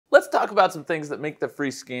let's talk about some things that make the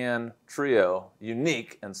FreeScan Trio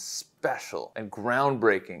unique and special and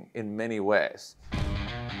groundbreaking in many ways.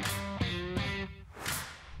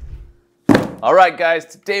 All right, guys,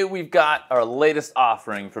 today we've got our latest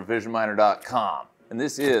offering for visionminer.com, and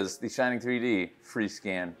this is the Shining3D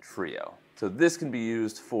FreeScan Trio. So this can be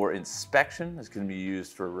used for inspection, this can be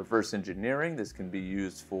used for reverse engineering, this can be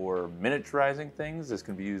used for miniaturizing things, this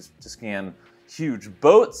can be used to scan huge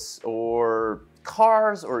boats or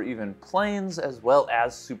cars or even planes, as well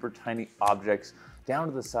as super tiny objects down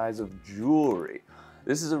to the size of jewelry.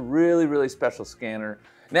 This is a really, really special scanner.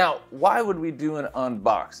 Now, why would we do an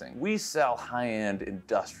unboxing? We sell high-end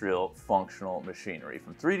industrial functional machinery,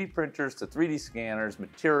 from 3D printers to 3D scanners,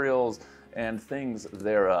 materials, and things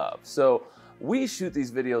thereof. So we shoot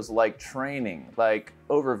these videos like training, like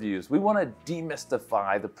overviews. We want to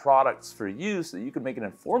demystify the products for you so that you can make an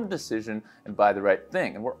informed decision and buy the right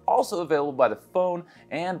thing. And we're also available by the phone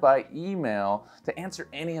and by email to answer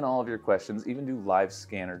any and all of your questions, even do live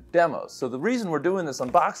scanner demos. So the reason we're doing this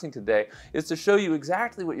unboxing today is to show you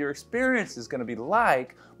exactly what your experience is going to be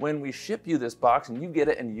like when we ship you this box and you get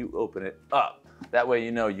it and you open it up. That way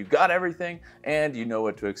you know you got everything and you know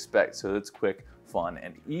what to expect. So it's quick, fun,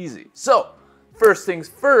 and easy. So first things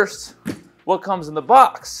first, what comes in the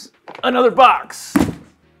box? Another box.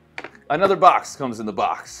 Another box comes in the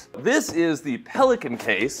box. This is the Pelican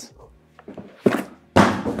case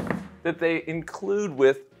that they include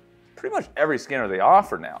with pretty much every scanner they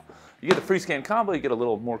offer now. You get the FreeScan combo, you get a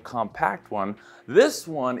little more compact one. This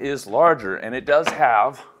one is larger and it does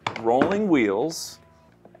have rolling wheels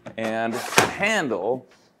and a handle,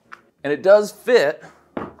 and it does fit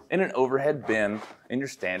in an overhead bin in your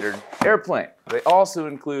standard airplane. They also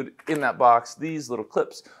include in that box these little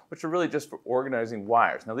clips, which are really just for organizing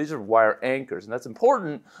wires. Now these are wire anchors, and that's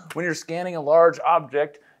important when you're scanning a large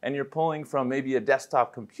object and you're pulling from maybe a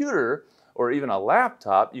desktop computer or even a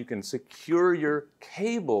laptop. You can secure your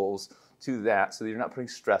cables to that so that you're not putting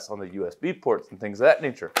stress on the USB ports and things of that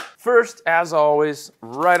nature. First, as always,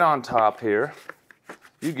 right on top here,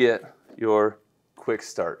 you get your quick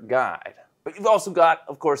start guide. But you've also got,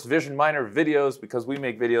 of course, Vision Miner videos, because we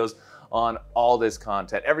make videos on all this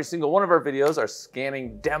content. Every single one of our videos are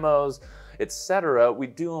scanning demos, etc. We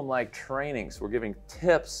do them like training, so we're giving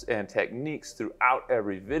tips and techniques throughout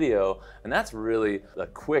every video, and that's really a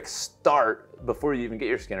quick start before you even get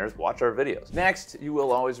your scanners. Watch our videos. Next, you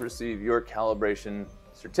will always receive your calibration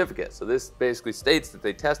certificate. So this basically states that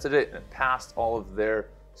they tested it and it passed all of their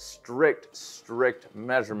strict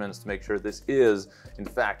measurements to make sure this is, in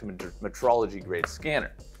fact, a metrology grade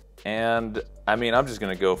scanner. And I mean, I'm just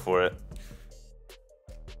gonna go for it.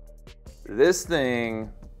 This thing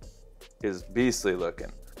is beastly looking.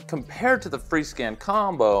 Compared to the FreeScan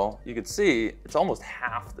combo, you can see it's almost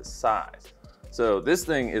half the size. So this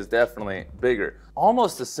thing is definitely bigger.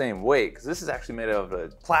 Almost the same weight, because this is actually made out of a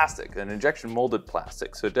plastic, an injection molded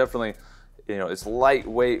plastic. So definitely, you know, it's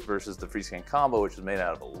lightweight versus the FreeScan combo, which is made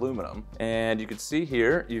out of aluminum. And you can see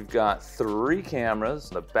here, you've got 3 cameras.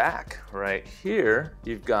 In the back right here,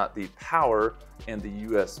 you've got the power and the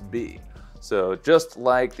USB. So just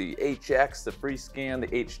like the HX, the FreeScan, the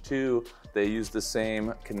H2, they use the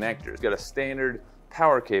same connectors. You've got a standard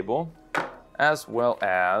power cable, as well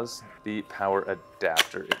as the power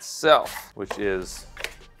adapter itself, which is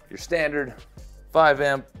your standard 5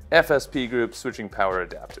 amp FSP group switching power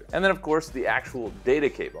adapter. And then of course the actual data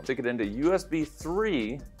cable. Stick it into USB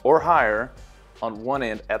 3 or higher on one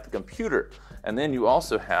end at the computer. And then you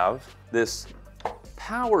also have this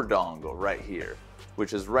power dongle right here,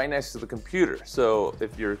 which is right next to the computer. So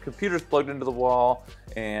if your computer's plugged into the wall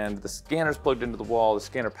and the scanner's plugged into the wall, the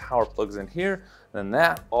scanner power plugs in here, then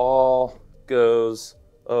that all goes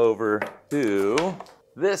over to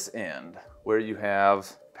this end where you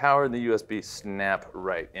have power and the USB snap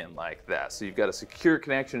right in like that. So you've got a secure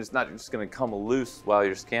connection. It's not just gonna come loose while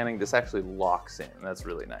you're scanning. This actually locks in. That's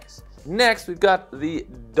really nice. Next, we've got the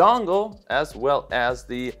dongle as well as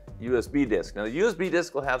the USB disk. Now the USB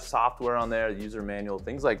disk will have software on there, user manual,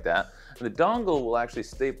 things like that. And the dongle will actually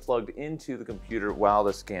stay plugged into the computer while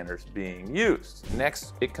the scanner's being used.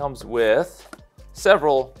 Next, it comes with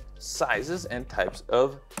several sizes and types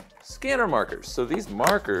of scanner markers. So these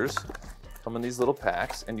markers come in these little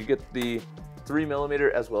packs, and you get the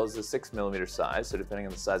 3mm as well as the 6mm size. So depending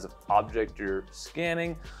on the size of object you're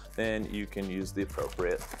scanning, then you can use the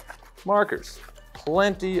appropriate markers.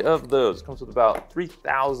 Plenty of those. Comes with about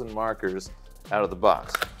 3,000 markers out of the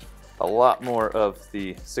box. A lot more of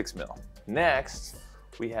the 6mm. Next,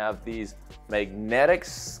 we have these magnetic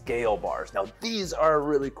scale bars. Now these are a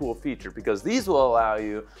really cool feature because these will allow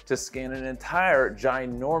you to scan an entire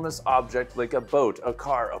ginormous object like a boat, a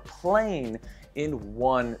car, a plane in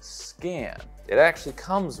one scan. It actually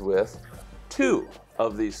comes with 2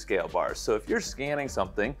 of these scale bars. So if you're scanning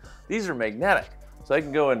something, these are magnetic. So I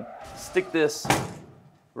can go and stick this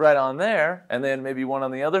right on there and then maybe one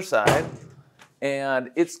on the other side, and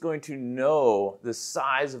it's going to know the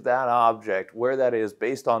size of that object, where that is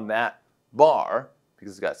based on that bar,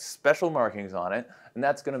 because it's got special markings on it, and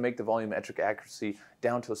that's going to make the volumetric accuracy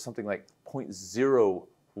down to something like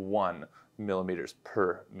 0.01 millimeters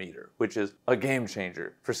per meter, which is a game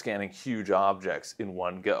changer for scanning huge objects in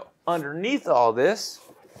one go. Underneath all this,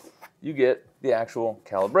 you get the actual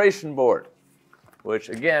calibration board, which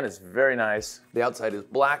again is very nice. The outside is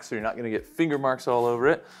black, so you're not going to get finger marks all over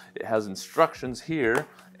it. It has instructions here,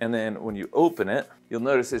 and then when you open it, you'll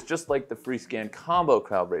notice it's just like the FreeScan combo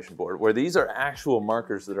calibration board, where these are actual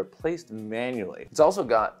markers that are placed manually. It's also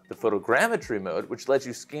got the photogrammetry mode, which lets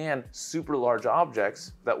you scan super large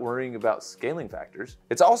objects without worrying about scaling factors.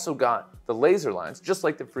 It's also got the laser lines, just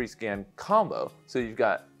like the FreeScan combo. So you've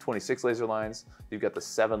got 26 laser lines, you've got the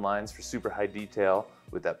 7 lines for super high detail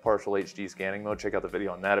with that partial HD scanning mode. Check out the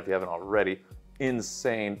video on that if you haven't already.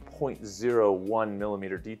 Insane 0.01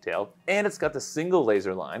 millimeter detail. And it's got the single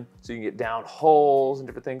laser line, so you can get down holes and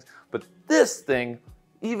different things. But this thing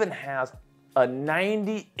even has a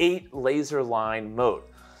 98 laser line mode.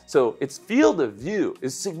 So its field of view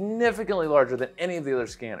is significantly larger than any of the other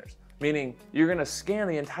scanners, meaning you're gonna scan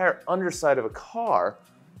the entire underside of a car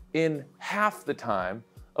in half the time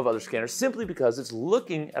of other scanners simply because it's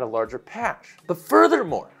looking at a larger patch. But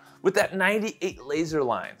furthermore, with that 98 laser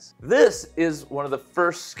lines, this is one of the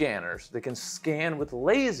first scanners that can scan with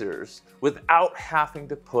lasers without having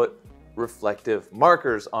to put reflective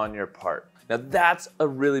markers on your part. Now that's a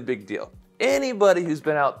really big deal. Anybody who's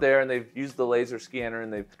been out there and they've used the laser scanner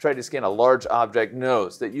and they've tried to scan a large object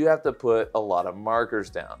knows that you have to put a lot of markers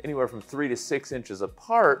down, anywhere from 3 to 6 inches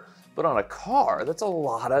apart. But on a car, that's a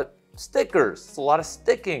lot of stickers. It's a lot of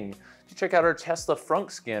sticking. If you check out our Tesla frunk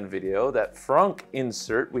scan video, that frunk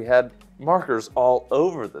insert, we had markers all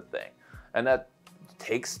over the thing. And that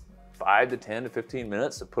takes 5 to 10 to 15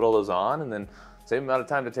 minutes to put all those on, and then same amount of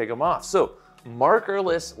time to take them off. So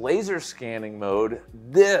markerless laser scanning mode,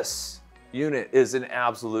 this unit is an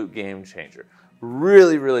absolute game changer.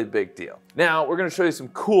 Really, really big deal. Now we're gonna show you some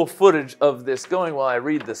cool footage of this going while I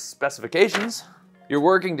read the specifications. Your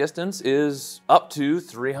working distance is up to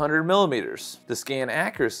 300 millimeters. The scan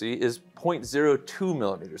accuracy is 0.02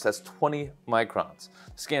 millimeters, that's 20 microns.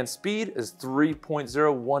 The scan speed is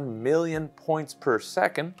 3.01 million points per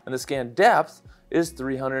second, and the scan depth is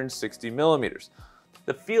 360 millimeters.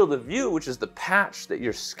 The field of view, which is the patch that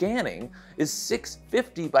you're scanning, is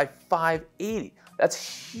 650 by 580.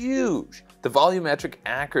 That's huge. The volumetric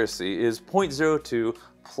accuracy is 0.02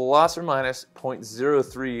 plus or minus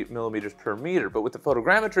 0.03 millimeters per meter. But with the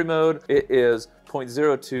photogrammetry mode, it is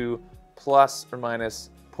 0.02 plus or minus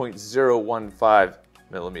 0.015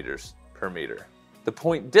 millimeters per meter. The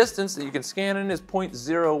point distance that you can scan in is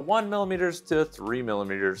 0.01 millimeters to 3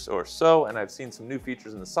 millimeters or so, and I've seen some new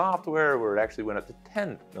features in the software where it actually went up to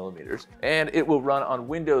 10 millimeters. And it will run on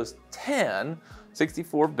Windows 10,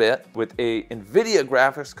 64-bit, with a NVIDIA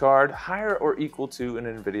graphics card higher or equal to an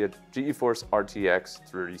NVIDIA GeForce RTX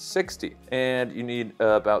 3060. And you need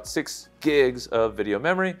about 6 gigs of video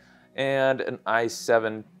memory and an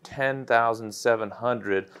i7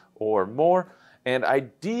 10700 or more. And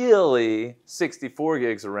ideally 64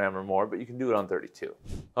 gigs of RAM or more, but you can do it on 32.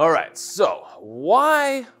 All right, so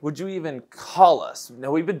why would you even call us? Now,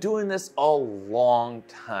 we've been doing this a long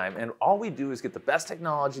time, and all we do is get the best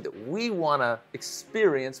technology that we wanna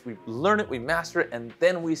experience, we learn it, we master it, and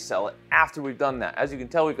then we sell it after we've done that. As you can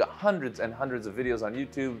tell, we've got hundreds and hundreds of videos on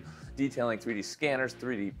YouTube detailing 3D scanners,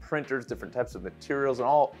 3D printers, different types of materials, and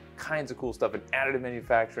all kinds of cool stuff in additive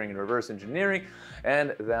manufacturing and reverse engineering,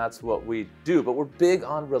 and that's what we do. But we're big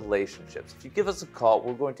on relationships. If you give us a call,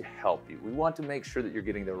 we're going to help you. We want to make sure that you're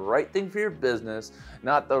getting the right thing for your business,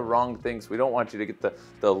 not the wrong things. We don't want you to get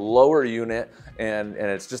the lower unit and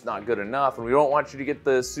it's just not good enough, and we don't want you to get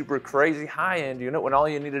the super crazy high-end unit when all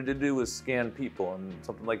you needed to do was scan people, and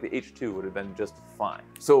something like the H2 would have been just fine.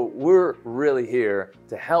 So we're really here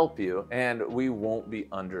to help you, and we won't be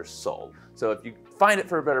undersold. So if you find it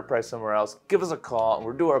for a better price somewhere else, give us a call and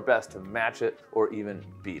we'll do our best to match it or even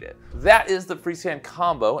beat it. That is the FreeScan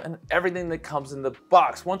combo and everything that comes in the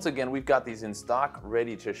box. Once again, we've got these in stock,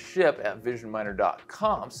 ready to ship at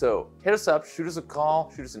visionminer.com. So hit us up, shoot us a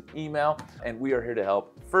call, shoot us an email, and we are here to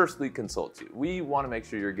help firstly consult you. We want to make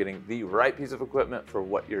sure you're getting the right piece of equipment for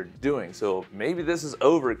what you're doing. So maybe this is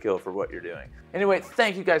overkill for what you're doing. Anyway,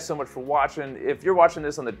 thank you guys so much for watching. If you're watching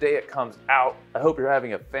this on the day it comes out, I hope you're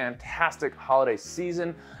having a fantastic holiday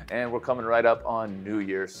season, and we're coming right up on New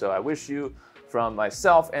Year's. So I wish you, from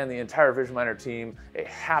myself and the entire Vision Miner team, a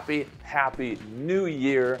happy New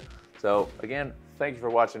Year. So again, thank you for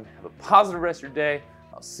watching. Have a positive rest of your day.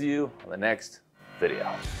 I'll see you on the next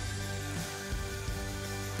video.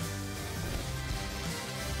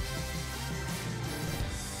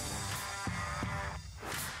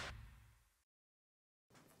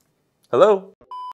 Hello?